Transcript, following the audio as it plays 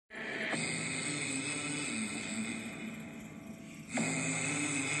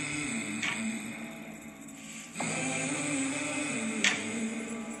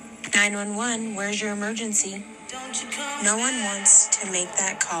911, where's your emergency? No one wants to make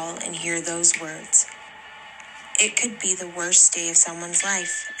that call and hear those words. It could be the worst day of someone's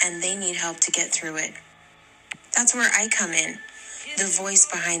life, and they need help to get through it. That's where I come in, the voice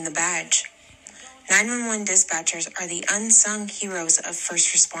behind the badge. 911 dispatchers are the unsung heroes of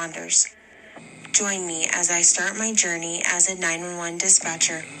first responders. Join me as I start my journey as a 911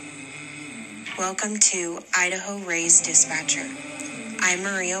 dispatcher. Welcome to Idaho Raised Dispatcher. I'm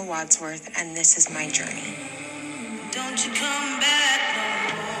Maria Wadsworth, and this is my journey. Don't you come back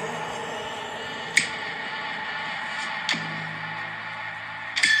no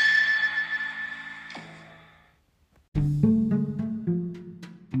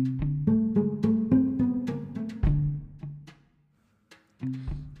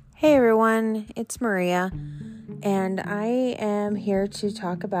Hey everyone, it's Maria, and I am here to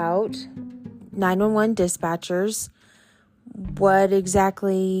talk about 911 dispatchers, what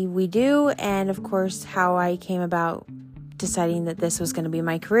exactly we do, and of course how I came about deciding that this was going to be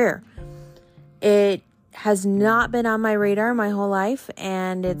my career. It has not been on my radar my whole life,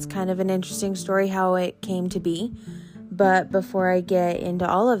 and it's kind of an interesting story how it came to be. But before I get into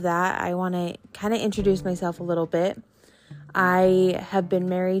all of that, I want to kind of introduce myself a little bit. I have been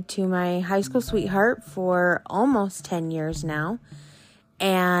married to my high school sweetheart for almost 10 years now,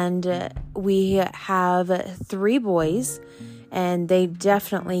 and we have 3 boys, and they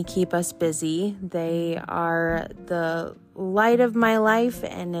definitely keep us busy. They are the light of my life,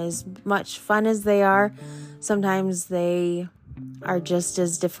 and as much fun as they are, sometimes they are just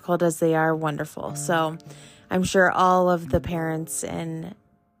as difficult as they are wonderful. So I'm sure all of the parents and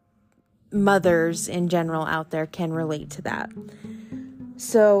mothers in general out there can relate to that.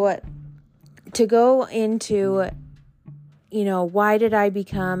 So to go into, why did I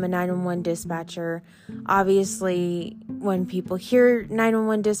become a 911 dispatcher? Obviously, when people hear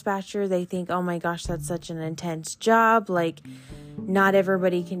 911 dispatcher, they think, oh my gosh, that's such an intense job. Like, not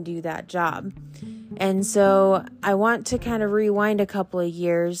everybody can do that job. And so I want to kind of rewind a couple of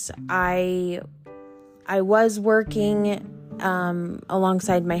years. I was working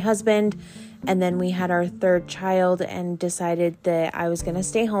alongside my husband, and then we had our 3rd child and decided that I was going to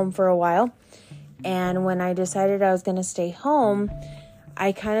stay home for a while. And when I decided I was going to stay home,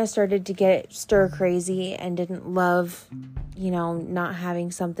 I kind of started to get stir crazy and didn't love, not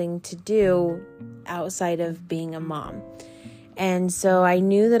having something to do outside of being a mom. And so I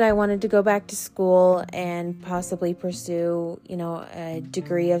knew that I wanted to go back to school and possibly pursue, a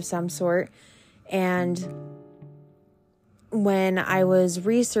degree of some sort. And when I was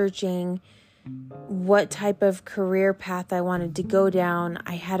researching what type of career path I wanted to go down,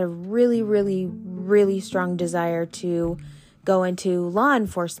 I had a really, really, really strong desire to go into law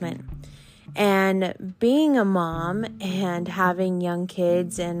enforcement. And being a mom and having young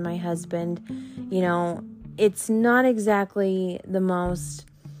kids and my husband, it's not exactly the most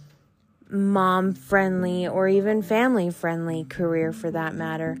mom-friendly or even family-friendly career for that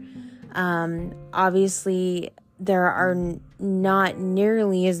matter. Obviously, there are not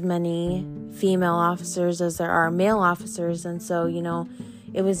nearly as many female officers as there are male officers. And so,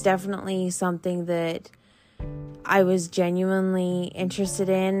 it was definitely something that I was genuinely interested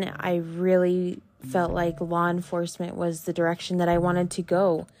in. I really felt like law enforcement was the direction that I wanted to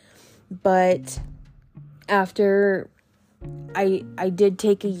go. But after I did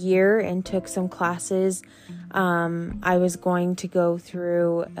take a year and took some classes, I was going to go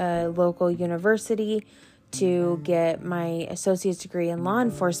through a local university to get my associate's degree in law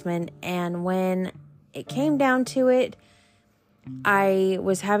enforcement. And when it came down to it, I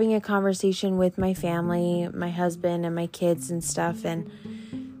was having a conversation with my family, my husband and my kids and stuff. And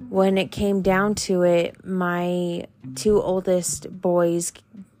when it came down to it, my 2 oldest boys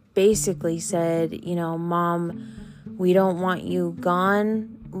basically said, Mom, we don't want you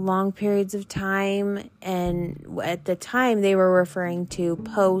gone long periods of time. And at the time they were referring to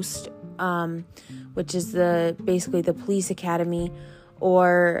post, which is basically the police academy,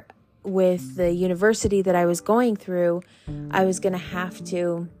 or with the university that I was going through, I was going to have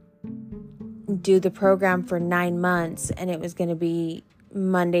to do the program for 9 months, and it was going to be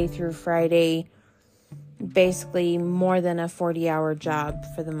Monday through Friday, basically more than a 40-hour job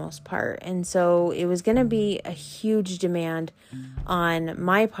for the most part. And so it was going to be a huge demand on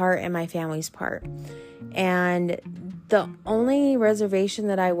my part and my family's part. And the only reservation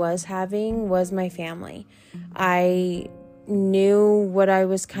that I was having was my family. I knew what I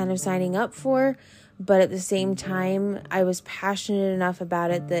was kind of signing up for, but at the same time, I was passionate enough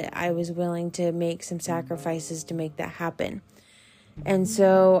about it that I was willing to make some sacrifices to make that happen. And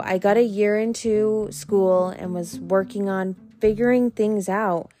so I got a year into school and was working on figuring things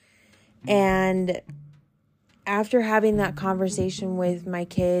out. And after having that conversation with my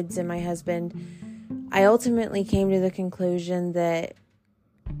kids and my husband, I ultimately came to the conclusion that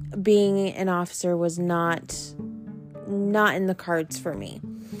being an officer was not in the cards for me.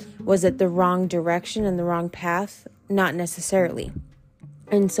 Was it the wrong direction and the wrong path? Not necessarily.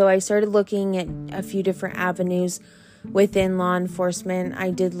 And so I started looking at a few different avenues within law enforcement.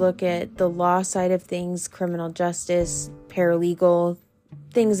 I did look at the law side of things, criminal justice, paralegal,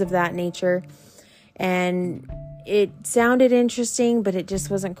 things of that nature. And it sounded interesting, but it just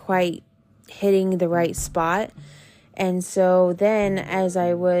wasn't quite hitting the right spot. And so then at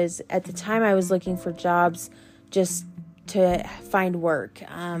the time I was looking for jobs just to find work.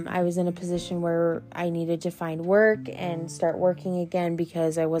 I was in a position where I needed to find work and start working again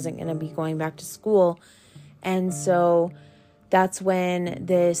because I wasn't going to be going back to school. And so that's when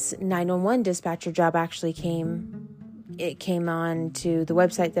this 911 dispatcher job actually came on to the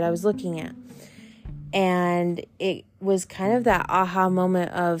website that I was looking at. And it was kind of that aha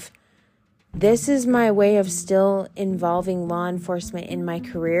moment of, this is my way of still involving law enforcement in my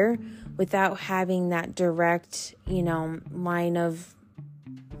career without having that direct, line of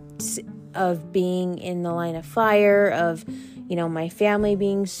being in the line of fire, of, my family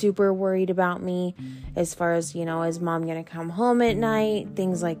being super worried about me as far as, is mom going to come home at night,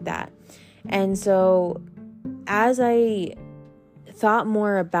 things like that. And so as I thought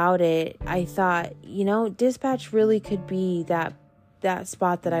more about it, I thought, dispatch really could be that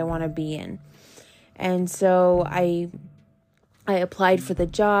spot that I want to be in. And so I applied for the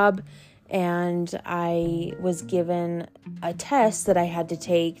job, and I was given a test that I had to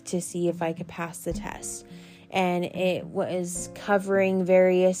take to see if I could pass the test. And it was covering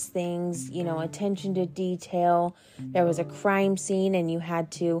various things, attention to detail. There was a crime scene, and you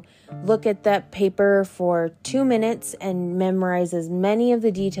had to look at that paper for 2 minutes and memorize as many of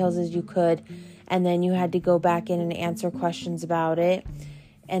the details as you could. And then you had to go back in and answer questions about it.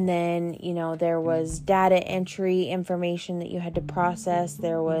 And then, there was data entry information that you had to process.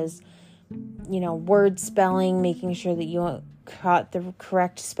 There was, word spelling, making sure that you caught the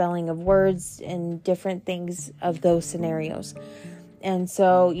correct spelling of words and different things of those scenarios. And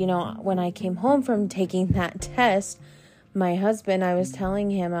so, when I came home from taking that test, my husband, I was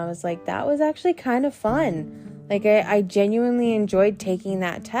telling him, I was like, that was actually kind of fun. Like, I genuinely enjoyed taking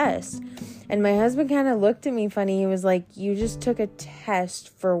that test. And my husband kind of looked at me funny. He was like, you just took a test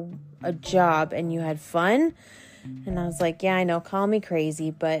for a job and you had fun? And I was like, yeah, I know, call me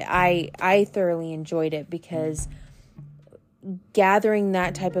crazy, but I thoroughly enjoyed it, because gathering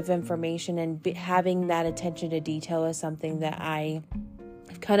that type of information and having that attention to detail is something that I've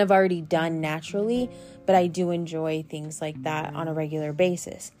kind of already done naturally, but I do enjoy things like that on a regular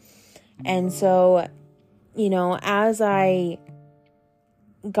basis. And so, as I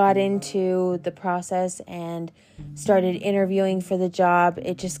got into the process and started interviewing for the job,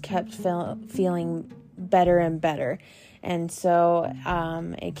 it just kept feeling better and better. And so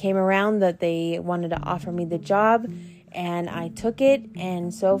it came around that they wanted to offer me the job, and I took it.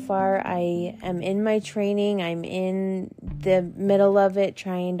 And so far I am in my training. I'm in the middle of it,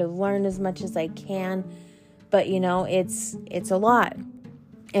 trying to learn as much as I can. But, it's a lot.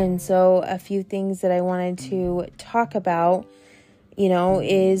 And so a few things that I wanted to talk about,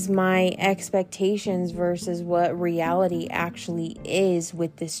 is my expectations versus what reality actually is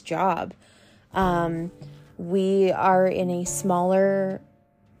with this job. We are in a smaller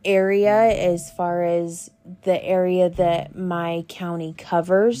area as far as the area that my county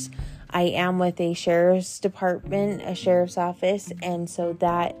covers. I am with a sheriff's department, a sheriff's office, and so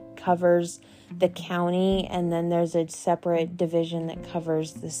that covers the county, and then there's a separate division that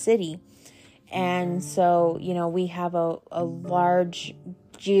covers the city. And so, we have a large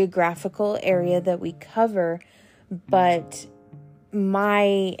geographical area that we cover, but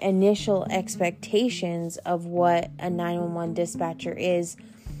my initial expectations of what a 911 dispatcher is,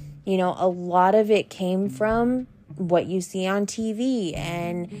 a lot of it came from what you see on TV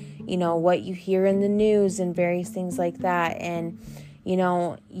and, what you hear in the news and various things like that. And,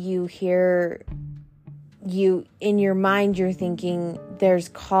 you hear, in your mind, you're thinking there's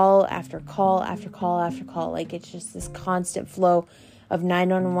call after call after call after call. Like, it's just this constant flow of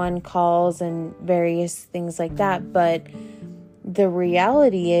 911 calls and various things like that. But the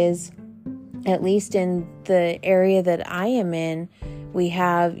reality is, at least in the area that I am in, we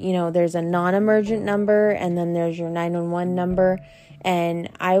have, there's a non-emergent number, and then there's your 911 number. And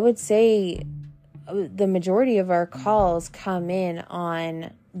I would say the majority of our calls come in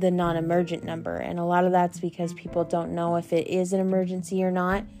on the non-emergent number. And a lot of that's because people don't know if it is an emergency or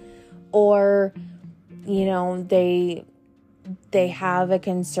not. Or, they they have a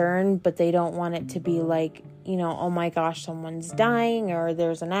concern, but they don't want it to be like, oh my gosh, someone's dying or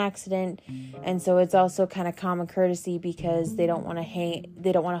there's an accident. And so it's also kind of common courtesy because they don't want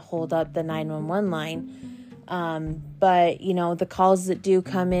to hold up the 911 line. But the calls that do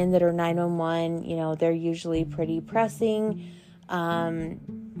come in that are 911, they're usually pretty pressing,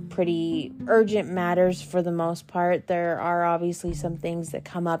 pretty urgent matters for the most part. There are obviously some things that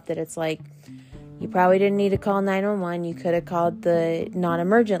come up that it's like, you probably didn't need to call 911. You could have called the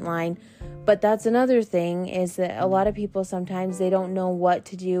non-emergent line. But that's another thing, is that a lot of people sometimes they don't know what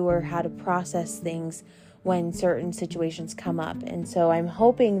to do or how to process things when certain situations come up. And so I'm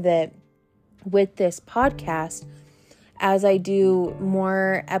hoping that with this podcast, as I do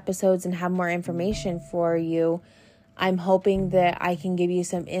more episodes and have more information for you, I'm hoping that I can give you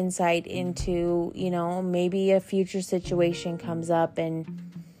some insight into, maybe a future situation comes up and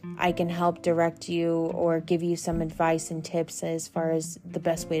I can help direct you or give you some advice and tips as far as the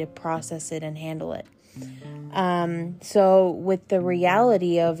best way to process it and handle it. So with the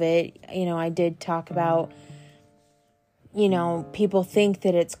reality of it, I did talk about, people think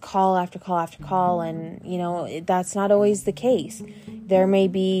that it's call after call after call, and, that's not always the case. There may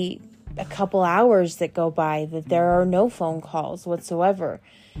be a couple hours that go by that there are no phone calls whatsoever.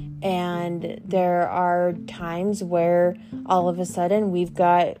 And there are times where all of a sudden we've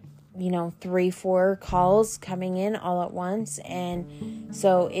got 3-4 calls coming in all at once. And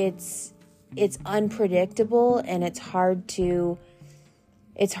so it's unpredictable, and it's hard to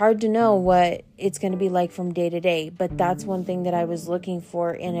know what it's going to be like from day to day. But that's one thing that I was looking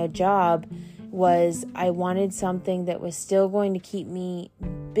for in a job, was I wanted something that was still going to keep me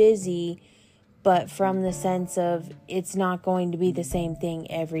busy, but from the sense of it's not going to be the same thing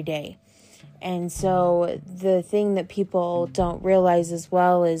every day. And so the thing that people don't realize as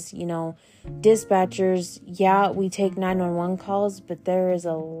well is, dispatchers, we take 911 calls, but there is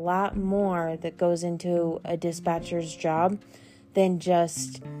a lot more that goes into a dispatcher's job than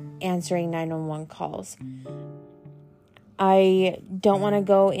just answering 911 calls. I don't want to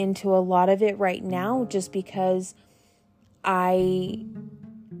go into a lot of it right now, just because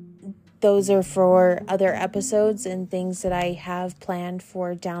those are for other episodes and things that I have planned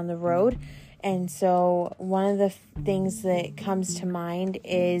for down the road. And so one of the things that comes to mind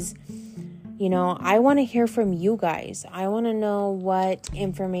is, I want to hear from you guys. I want to know what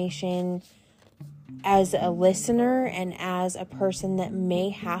information, as a listener and as a person that may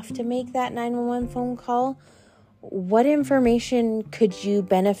have to make that 911 phone call, what information could you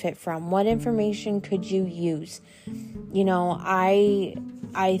benefit from? What information could you use?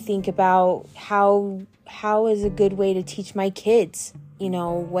 I think about how is a good way to teach my kids.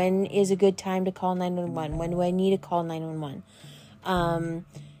 When is a good time to call 911? When do I need to call 911?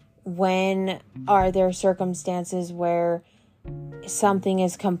 When are there circumstances where something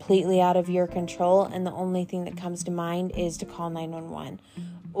is completely out of your control and the only thing that comes to mind is to call 911?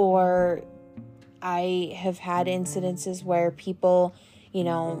 Or I have had incidences where people,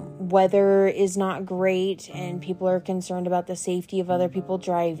 weather is not great and people are concerned about the safety of other people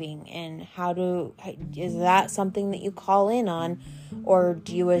driving, and is that something that you call in on, or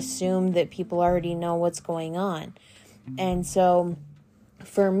do you assume that people already know what's going on? And so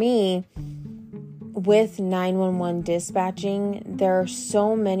for me, with 911 dispatching, there are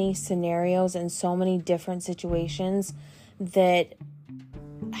so many scenarios and so many different situations that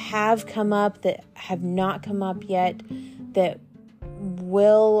have come up, that have not come up yet, that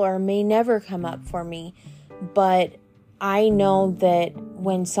will or may never come up for me. But I know that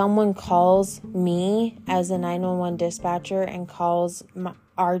when someone calls me as a 911 dispatcher and calls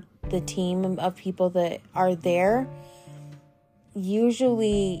the team of people that are there,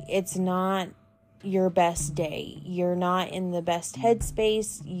 usually it's not your best day. You're not in the best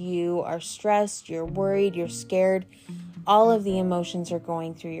headspace. You are stressed, you're worried, you're scared. All of the emotions are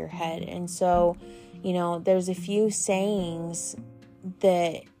going through your head. And so, there's a few sayings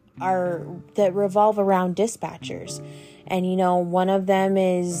that revolve around dispatchers. And, one of them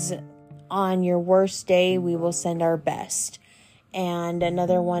is, on your worst day, we will send our best. And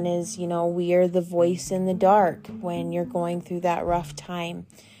another one is, we are the voice in the dark when you're going through that rough time.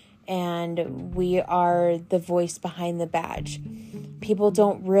 And we are the voice behind the badge. People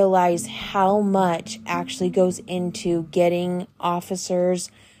don't realize how much actually goes into getting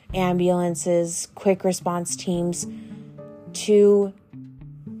officers, ambulances, quick response teams to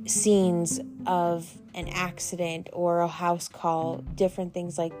scenes of an accident or a house call, different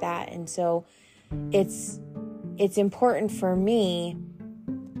things like that. And so it's important for me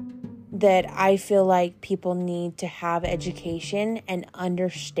that I feel like people need to have education and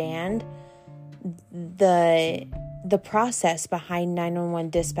understand the process behind 911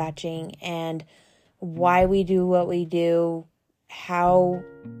 dispatching and why we do what we do, how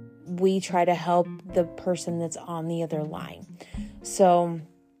we try to help the person that's on the other line. So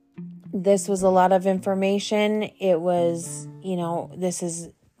this was a lot of information. It was, this is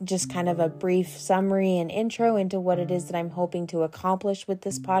just kind of a brief summary and intro into what it is that I'm hoping to accomplish with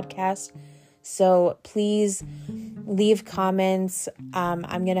this podcast. So please leave comments.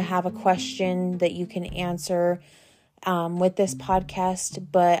 I'm going to have a question that you can answer with this podcast,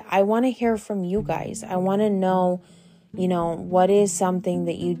 but I want to hear from you guys. I want to know, what is something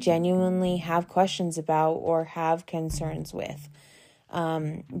that you genuinely have questions about or have concerns with.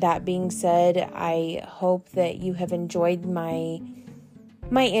 That being said, I hope that you have enjoyed my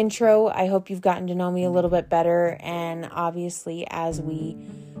intro. I hope you've gotten to know me a little bit better, and obviously as we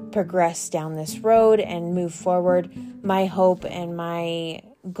progress down this road and move forward, my hope and my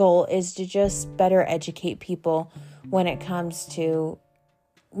goal is to just better educate people when it comes to,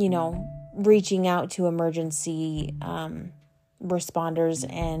 reaching out to emergency responders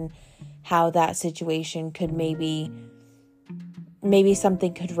and how that situation could maybe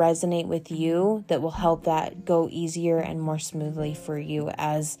something could resonate with you that will help that go easier and more smoothly for you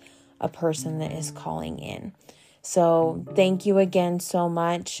as a person that is calling in. So thank you again so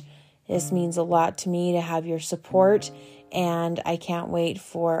much. This means a lot to me to have your support, and I can't wait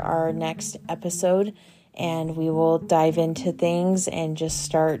for our next episode, and we will dive into things and just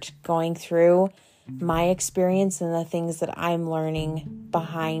start going through my experience and the things that I'm learning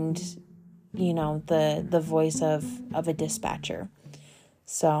behind, the voice of a dispatcher.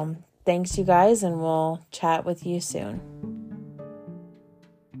 So thanks, you guys, and we'll chat with you soon.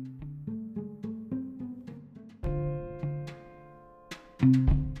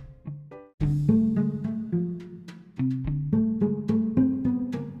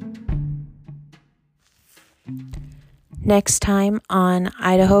 Next time on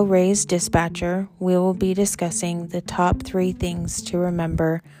Idaho Raised Dispatcher, we will be discussing the top 3 things to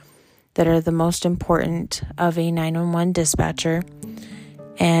remember that are the most important of a 911 dispatcher.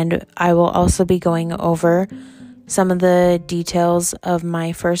 And I will also be going over some of the details of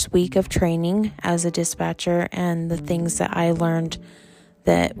my first week of training as a dispatcher and the things that I learned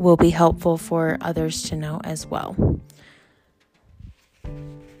that will be helpful for others to know as well.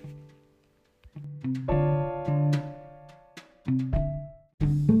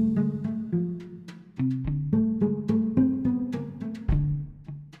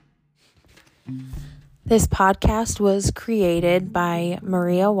 This podcast was created by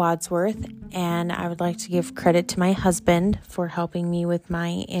Maria Wadsworth, and I would like to give credit to my husband for helping me with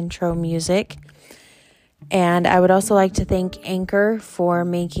my intro music. And I would also like to thank Anchor for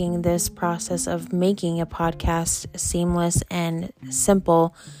making this process of making a podcast seamless and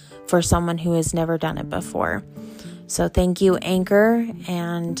simple for someone who has never done it before. So thank you, Anchor,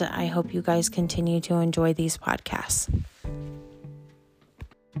 and I hope you guys continue to enjoy these podcasts.